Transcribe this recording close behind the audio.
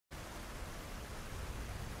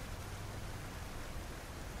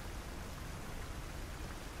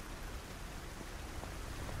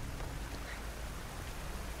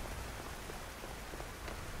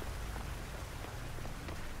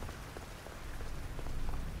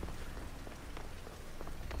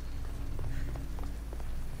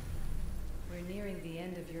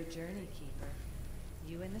journey, Keeper.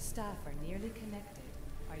 You and the staff are nearly connected.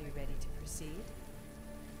 Are you ready to proceed?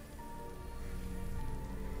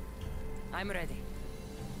 I'm ready.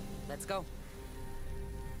 Let's go.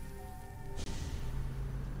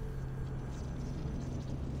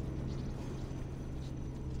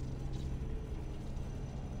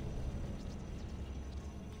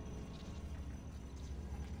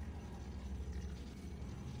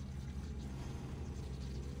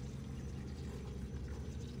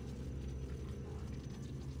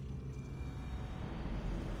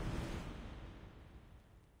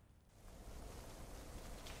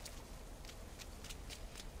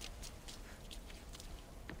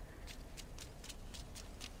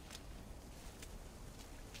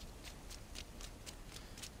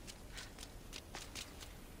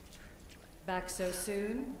 Back so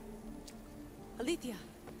soon? Alethea,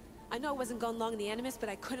 I know I wasn't gone long in the Animus, but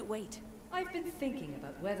I couldn't wait. I've been thinking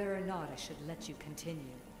about whether or not I should let you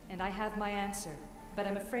continue, and I have my answer, but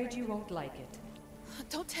I'm afraid you won't like it.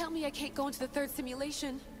 Don't tell me I can't go into the third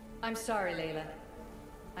simulation. I'm sorry, Layla.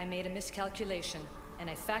 I made a miscalculation, and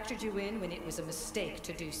I factored you in when it was a mistake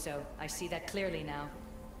to do so. I see that clearly now.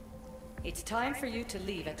 It's time for you to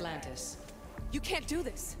leave Atlantis. You can't do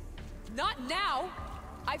this. Not now!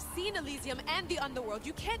 I've seen Elysium and the Underworld.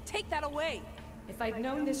 You can't take that away! If I'd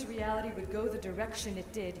known this reality would go the direction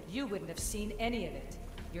it did, you wouldn't have seen any of it.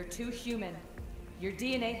 You're too human. Your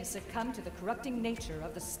DNA has succumbed to the corrupting nature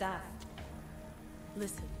of the staff.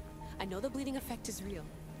 Listen, I know the bleeding effect is real,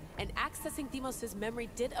 and accessing Deimos' memory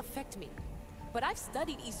did affect me. But I've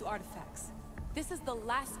studied Isu artifacts. This is the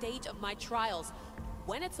last stage of my trials.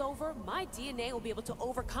 When it's over, my DNA will be able to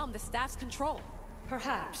overcome the staff's control.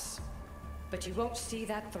 Perhaps. But you won't see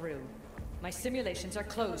that through. My simulations are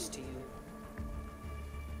closed to you.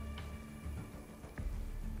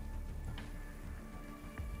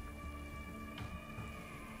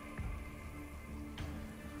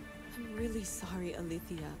 I'm really sorry,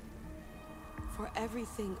 Alethea. For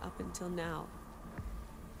everything up until now.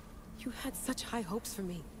 You had such high hopes for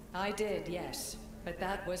me. I did, yes. But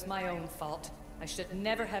that was my own fault. I should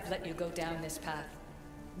never have let you go down this path.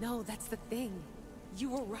 No, that's the thing. You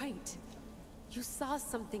were right. You saw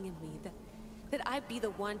something in me that I'd be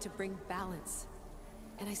the one to bring balance.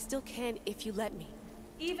 And I still can if you let me.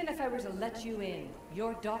 Even if I were to let you in,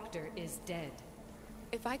 your doctor is dead.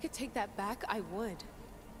 If I could take that back, I would.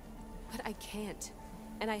 But I can't.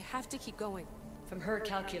 And I have to keep going. From her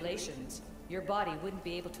calculations, your body wouldn't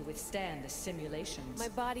be able to withstand the simulations. My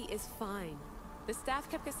body is fine. The staff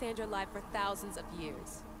kept Cassandra alive for thousands of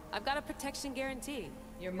years. I've got a protection guarantee.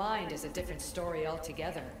 Your mind is a different story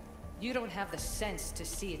altogether. You don't have the sense to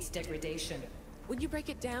see its degradation. When you break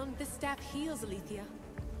it down, this staff heals, Alethea.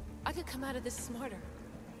 I could come out of this smarter,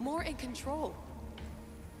 more in control.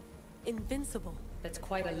 Invincible. That's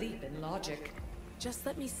quite a leap in logic. Just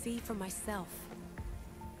let me see for myself.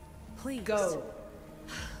 Please. Go.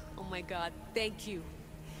 Oh my god, thank you.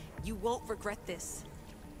 You won't regret this.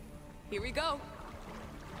 Here we go.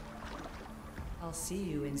 I'll see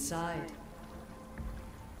you inside.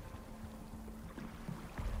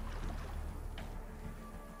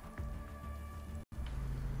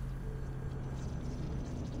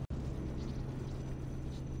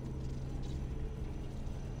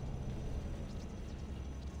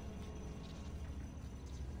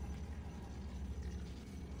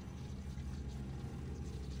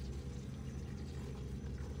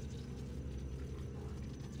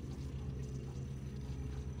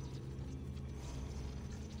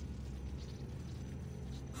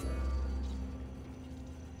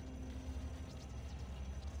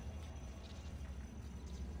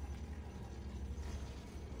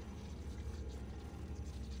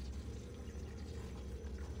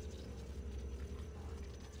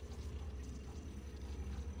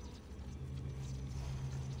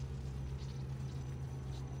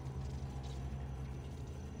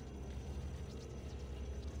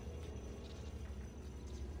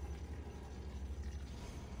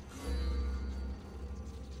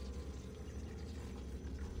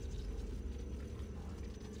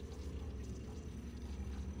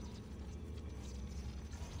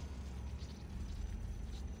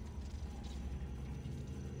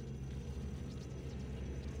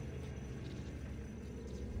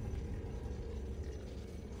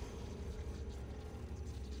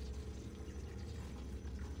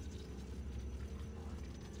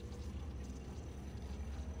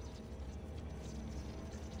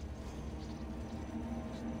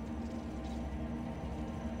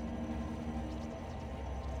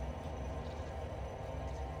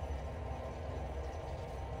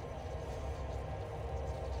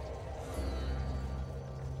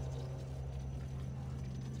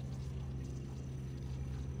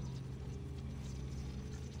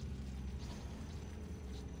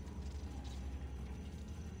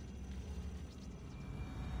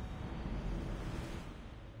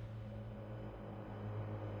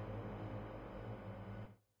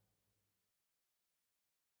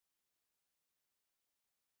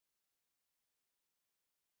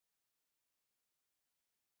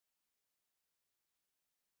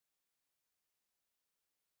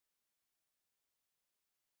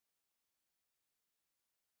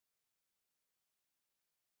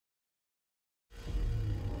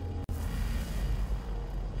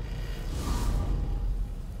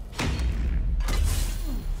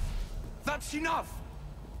 That's enough!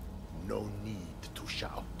 No need to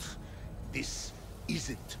shout. This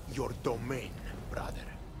isn't your domain, brother.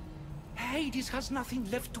 Hades has nothing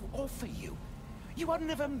left to offer you. You are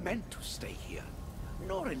never meant to stay here,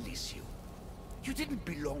 nor Elysium. You didn't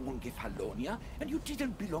belong on Kefalonia, and you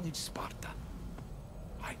didn't belong in Sparta.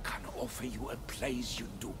 I can offer you a place you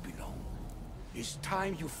do belong. It's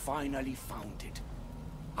time you finally found it.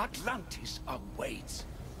 Atlantis awaits.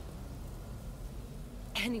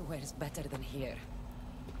 Anywhere's better than here.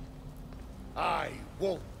 I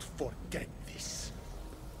won't forget this.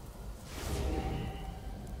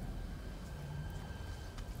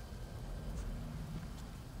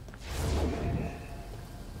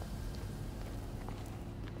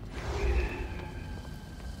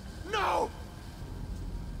 No!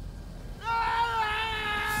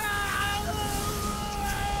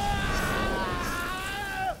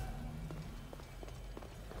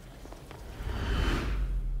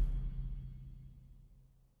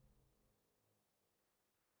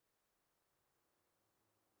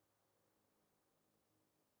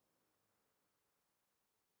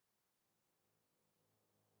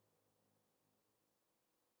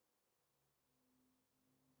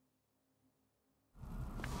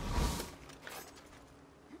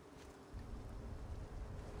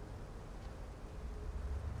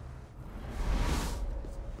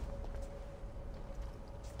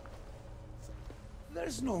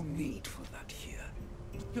 There's no need for that here.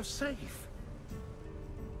 You're safe.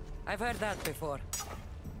 I've heard that before.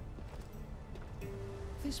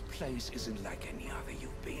 This place isn't like any other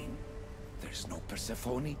you've been. There's no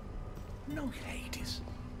Persephone, no Hades.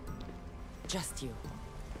 Just you.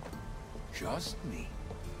 Just me.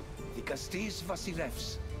 Dikastis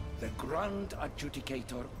Vasilevs, the Grand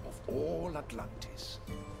Adjudicator of all Atlantis.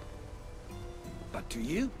 But to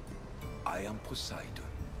you, I am Poseidon.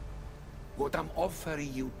 What I'm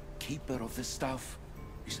offering you, Keeper of the Staff,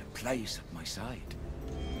 is a place at my side.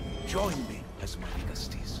 Join me as my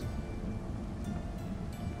Dikastis.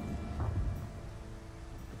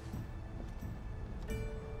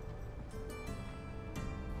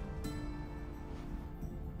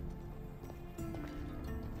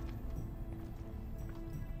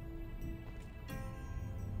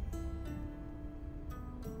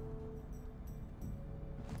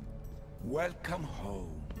 Welcome home.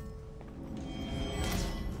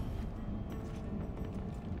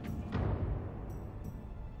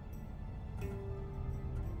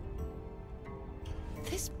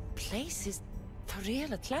 This place is the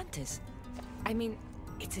real Atlantis. I mean,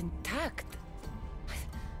 it's intact.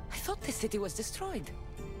 I thought the city was destroyed.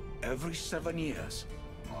 Every 7 years,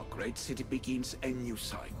 our great city begins a new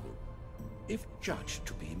cycle, if judged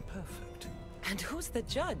to be imperfect. And who's the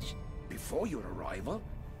judge? Before your arrival,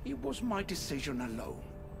 it was my decision alone.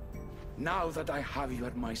 Now that I have you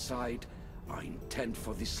at my side, I intend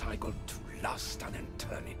for this cycle to last an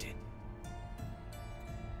eternity.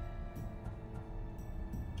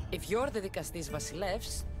 If you're the Dikastis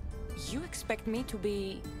Vasilevs, you expect me to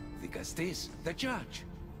be... Dikastis, the judge.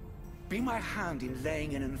 Be my hand in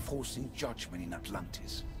laying and enforcing judgment in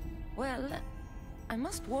Atlantis. Well, I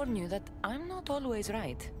must warn you that I'm not always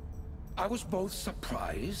right. I was both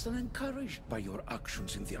surprised and encouraged by your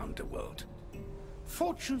actions in the underworld.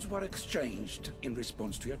 Fortunes were exchanged in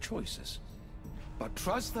response to your choices. But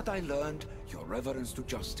trust that I learned your reverence to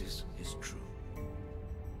justice is true.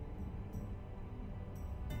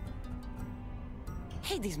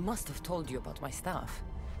 Hades must have told you about my staff.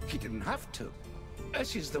 He didn't have to.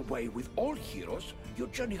 As is the way with all heroes, your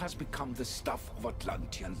journey has become the stuff of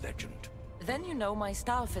Atlantean legend. Then you know my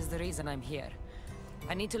staff is the reason I'm here.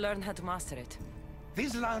 I need to learn how to master it.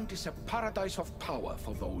 This land is a paradise of power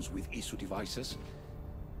for those with issue devices,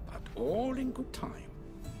 but all in good time.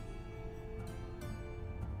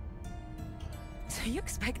 So you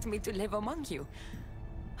expect me to live among you?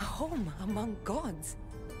 A home among gods?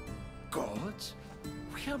 Gods?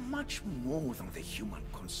 We are much more than the human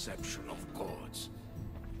conception of gods.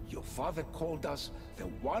 Your father called us the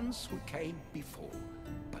ones who came before,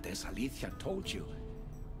 but as Alethea told you,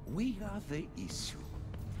 we are the issue.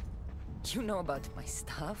 You know about my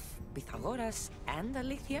staff, Pythagoras, and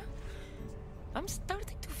Alethea? I'm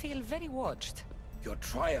starting to feel very watched. Your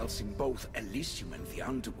trials in both Elysium and the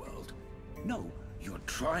Underworld? No, your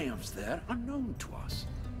triumphs there are known to us.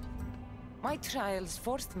 My trials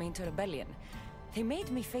forced me into rebellion. They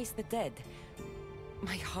made me face the dead.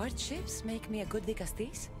 My hardships make me a good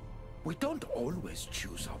Dikastis? We don't always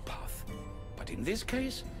choose our path, but in this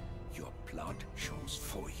case, your blood shows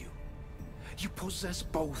for you. You possess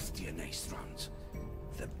both DNA strands,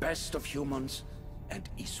 the best of humans and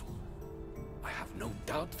Isu. I have no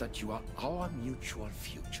doubt that you are our mutual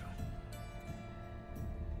future.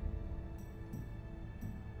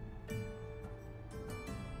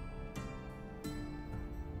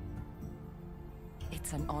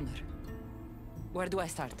 honor. Where do I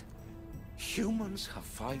start? Humans have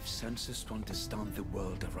 5 senses to understand the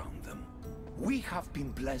world around them. We have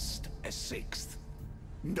been blessed a 6th.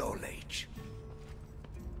 Knowledge.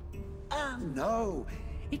 Ah, no.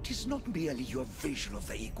 It is not merely your vision of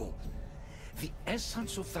the eagle. The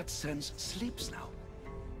essence of that sense sleeps now.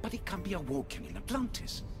 But it can be awoken in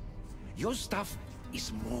Atlantis. Your stuff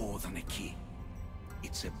is more than a key.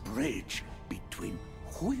 It's a bridge between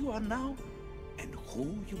who you are now and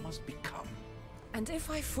who you must become. And if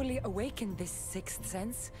I fully awaken this 6th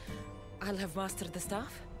sense, I'll have mastered the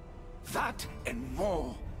staff? That and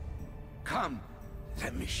more. Come,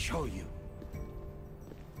 let me show you.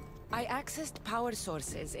 I accessed power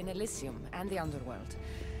sources in Elysium and the Underworld.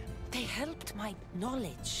 They helped my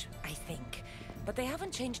knowledge, I think. But they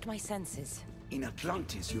haven't changed my senses. In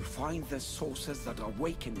Atlantis, you'll find the sources that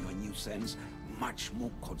awaken your new sense much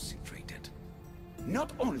more concentrated.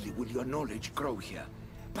 Not only will your knowledge grow here,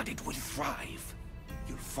 but it will thrive.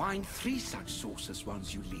 You'll find 3 such sources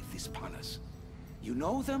once you leave this palace. You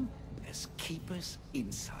know them as Keeper's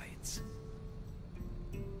Insides.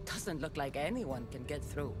 Doesn't look like anyone can get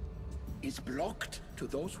through. It's blocked to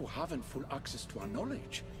those who haven't full access to our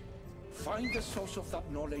knowledge. Find the source of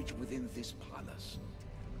that knowledge within this palace.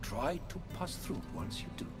 Try to pass through once you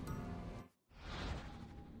do.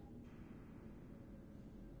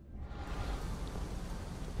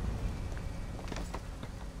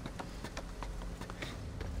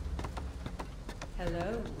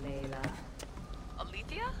 Hello, Layla.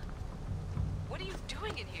 Alethea? What are you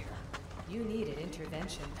doing in here? You needed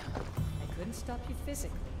intervention. I couldn't stop you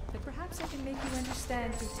physically, but perhaps I can make you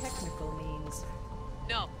understand through technical means.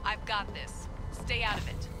 No, I've got this. Stay out of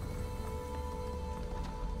it.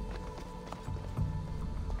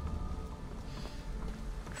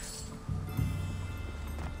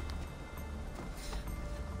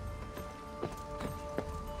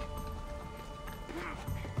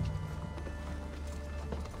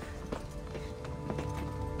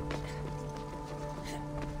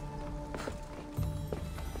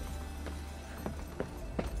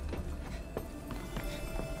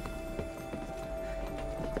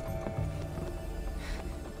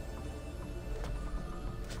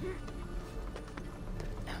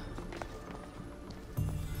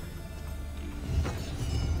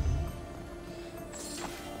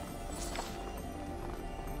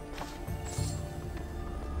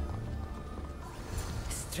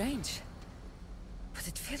 Strange. But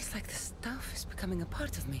it feels like the stuff is becoming a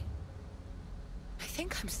part of me. I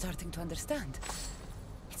think I'm starting to understand.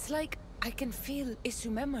 It's like I can feel Isu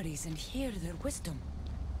memories and hear their wisdom.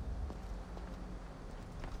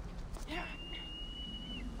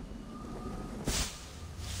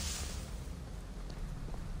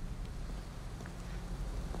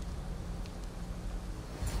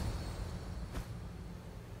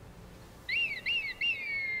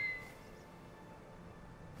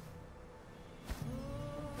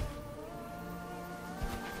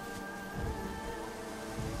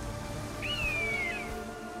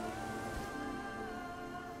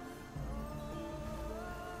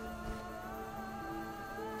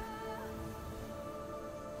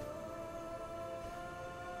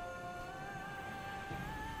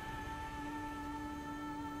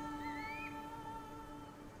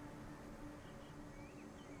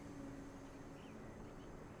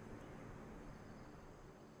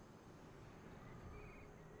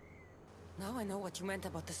 Now I know what you meant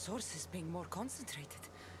about the sources being more concentrated.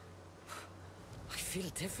 I feel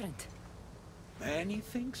different. Many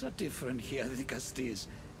things are different here, the Castilles.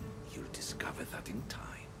 You'll discover that in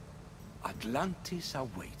time. Atlantis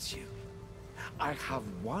awaits you. I have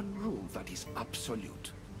one rule that is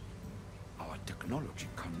absolute. Our technology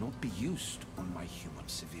cannot be used on my human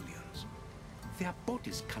civilians. Their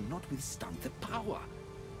bodies cannot withstand the power.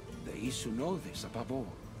 The Isu know this above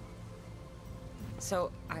all.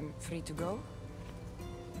 So, I'm free to go?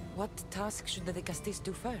 What task should the Castilles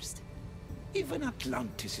do first? Even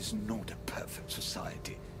Atlantis is not a perfect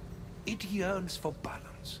society. It yearns for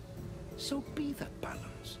balance. So be that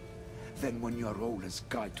balance. Then when your role as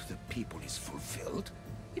guide to the people is fulfilled,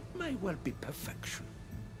 it may well be perfection.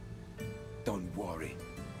 Don't worry.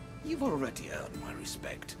 You've already earned my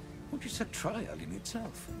respect, which is a trial in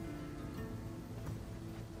itself.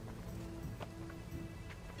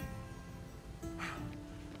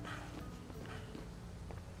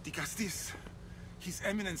 The Castilles. His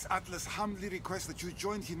Eminence Atlas humbly requests that you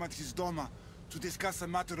join him at his Doma to discuss a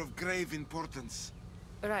matter of grave importance.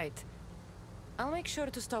 Right. I'll make sure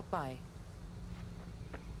to stop by.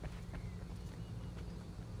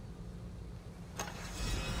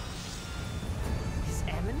 His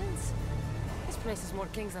Eminence? This place is more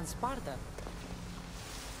kings than Sparta.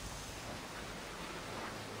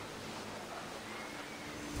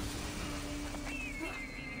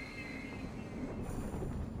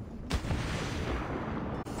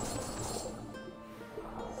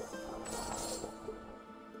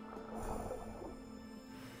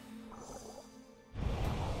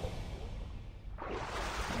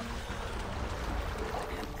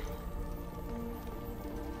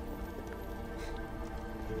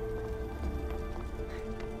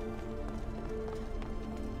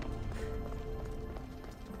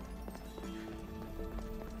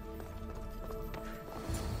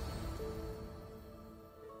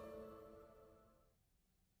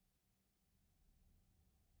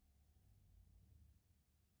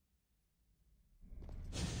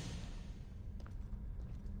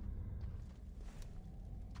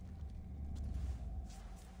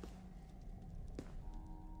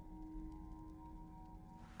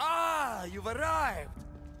 You've arrived!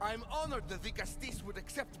 I'm honored the Vicastis would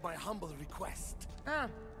accept my humble request. Ah,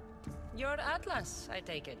 you're Atlas, I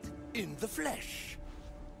take it. In the flesh.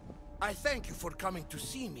 I thank you for coming to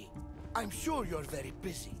see me. I'm sure you're very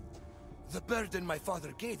busy. The burden my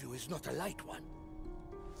father gave you is not a light one.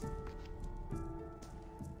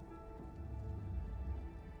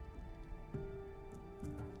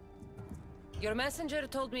 Your messenger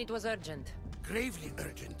told me it was urgent. Gravely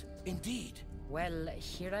urgent, indeed. Well,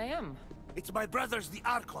 here I am. It's my brothers, the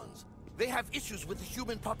Archons. They have issues with the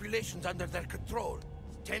human populations under their control.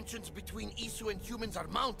 Tensions between Isu and humans are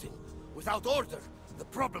mounting. Without order, the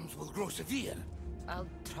problems will grow severe. I'll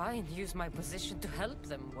try and use my position to help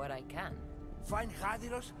them where I can. Find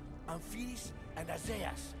Hadiros, Amphiris, and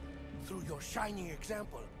Azeas. Through your shining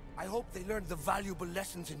example, I hope they learn the valuable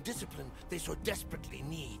lessons in discipline they so desperately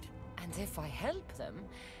need. And if I help them,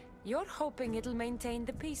 you're hoping it'll maintain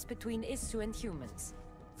the peace between Isu and humans.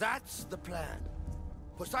 That's the plan.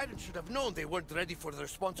 Poseidon should have known they weren't ready for the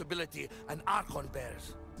responsibility an Archon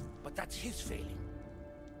bears. But that's his failing.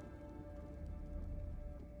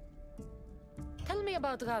 Tell me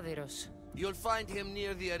about Gaviros. You'll find him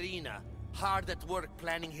near the arena, hard at work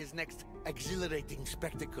planning his next exhilarating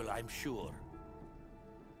spectacle, I'm sure.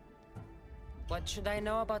 What should I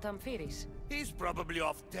know about Amphiris? He's probably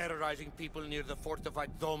off terrorizing people near the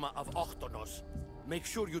fortified Doma of Ochtonos. Make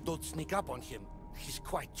sure you don't sneak up on him. He's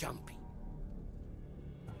quite jumpy.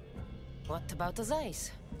 What about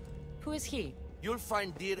Azais? Who is he? You'll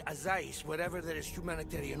find dear Azais wherever there is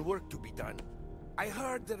humanitarian work to be done. I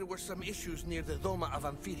heard there were some issues near the Doma of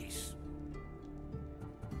Amphiris.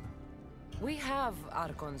 We have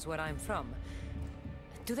Archons where I'm from.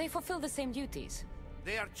 Do they fulfill the same duties?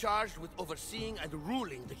 They are charged with overseeing and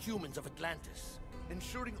ruling the humans of Atlantis,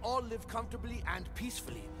 ensuring all live comfortably and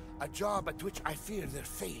peacefully, a job at which I fear they're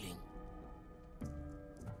failing.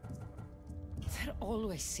 There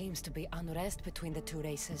always seems to be unrest between the two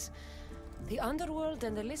races. The Underworld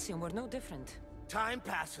and Elysium were no different. Time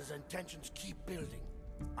passes and tensions keep building.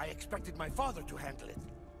 I expected my father to handle it,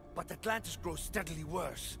 but Atlantis grows steadily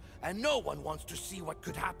worse, and no one wants to see what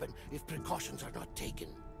could happen if precautions are not taken.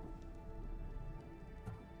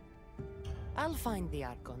 I'll find the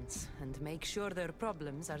Archons, and make sure their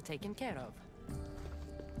problems are taken care of.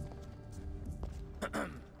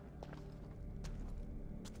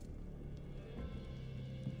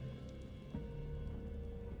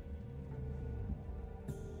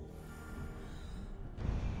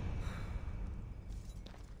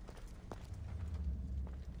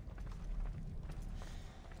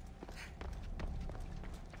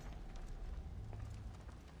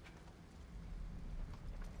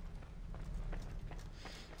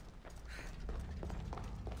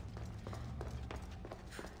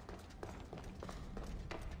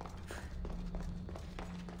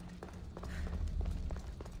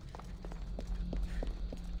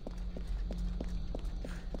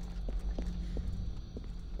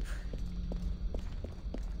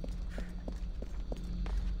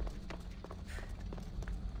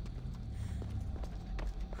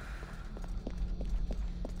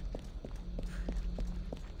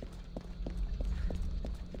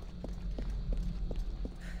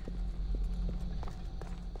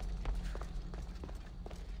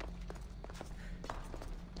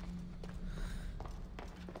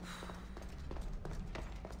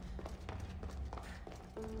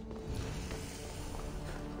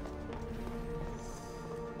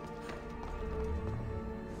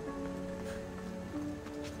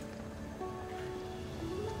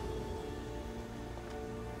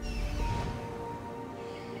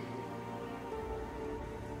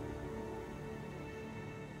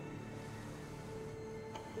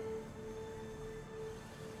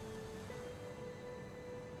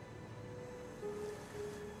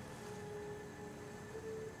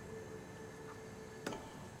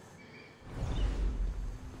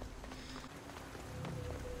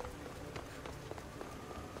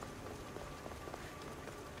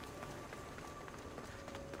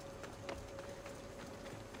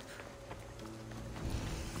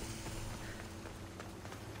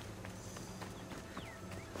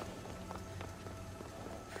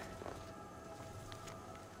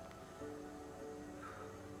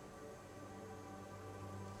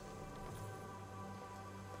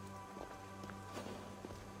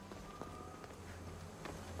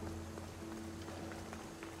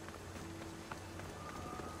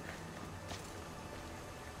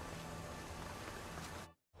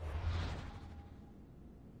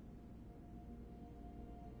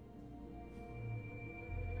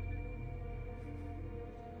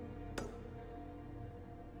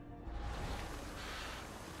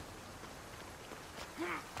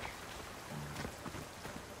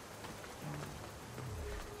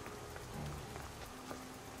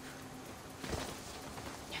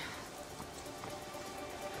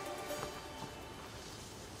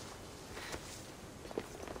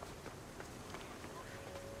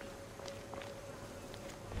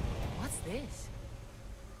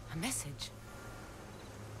 A message.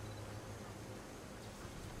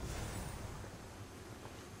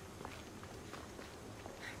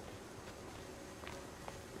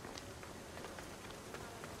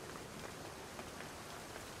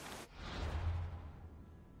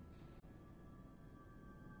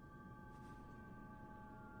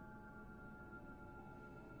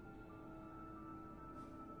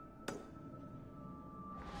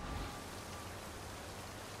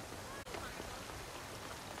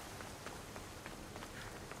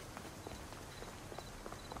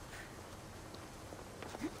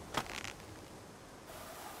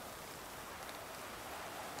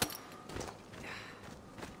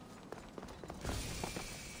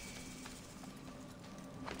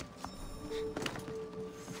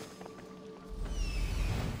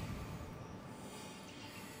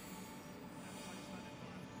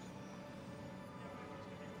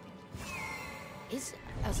 Is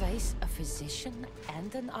Azais a physician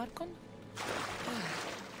and an Archon?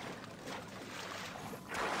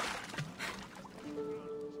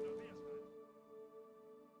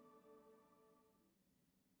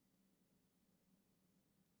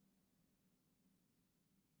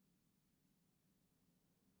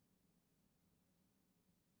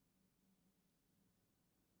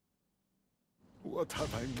 What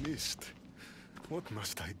have I missed? What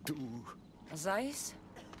must I do? Azais?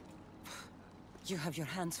 You have your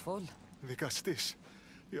hands full. Vigastis,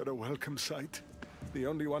 you're a welcome sight. The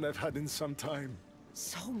only one I've had in some time.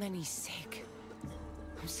 So many sick.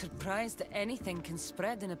 I'm surprised that anything can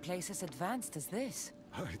spread in a place as advanced as this.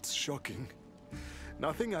 It's shocking.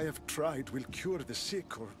 Nothing I have tried will cure the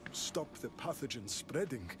sick or stop the pathogen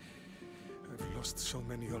spreading. I've lost so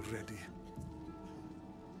many already.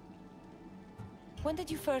 When did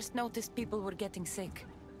you first notice people were getting sick?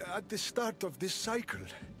 At the start of this cycle,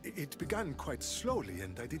 it began quite slowly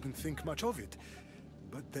and I didn't think much of it.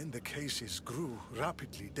 But then the cases grew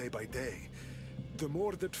rapidly day by day. The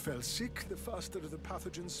more that fell sick, the faster the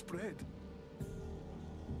pathogen spread.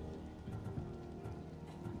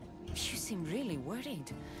 You seem really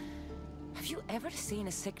worried. Have you ever seen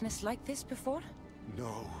a sickness like this before?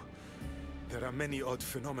 No. There are many odd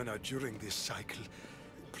phenomena during this cycle.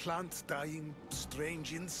 Plants dying,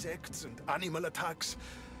 strange insects, and animal attacks.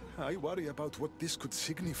 I worry about what this could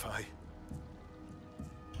signify.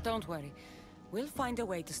 Don't worry. We'll find a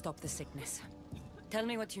way to stop the sickness. Tell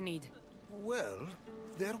me what you need. Well,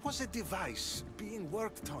 there was a device being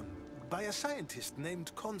worked on by a scientist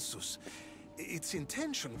named Consus. Its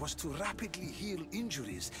intention was to rapidly heal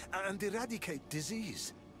injuries and eradicate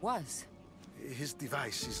disease. Was? His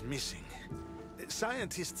device is missing.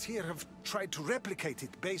 Scientists here have tried to replicate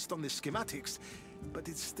it based on the schematics, but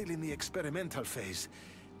it's still in the experimental phase.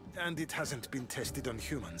 And it hasn't been tested on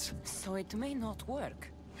humans. So it may not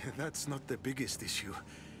work. That's not the biggest issue.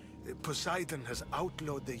 Poseidon has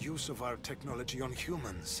outlawed the use of our technology on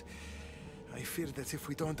humans. I fear that if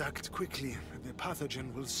we don't act quickly, the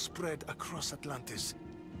pathogen will spread across Atlantis.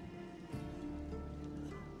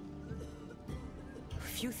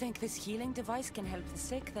 If you think this healing device can help the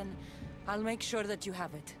sick, then I'll make sure that you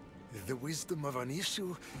have it. The wisdom of an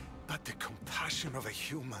issue, but the compassion of a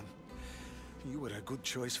human. You were a good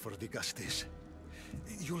choice for Vigastis.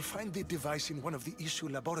 You'll find the device in one of the issue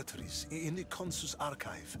laboratories, in the Consus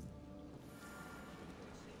archive.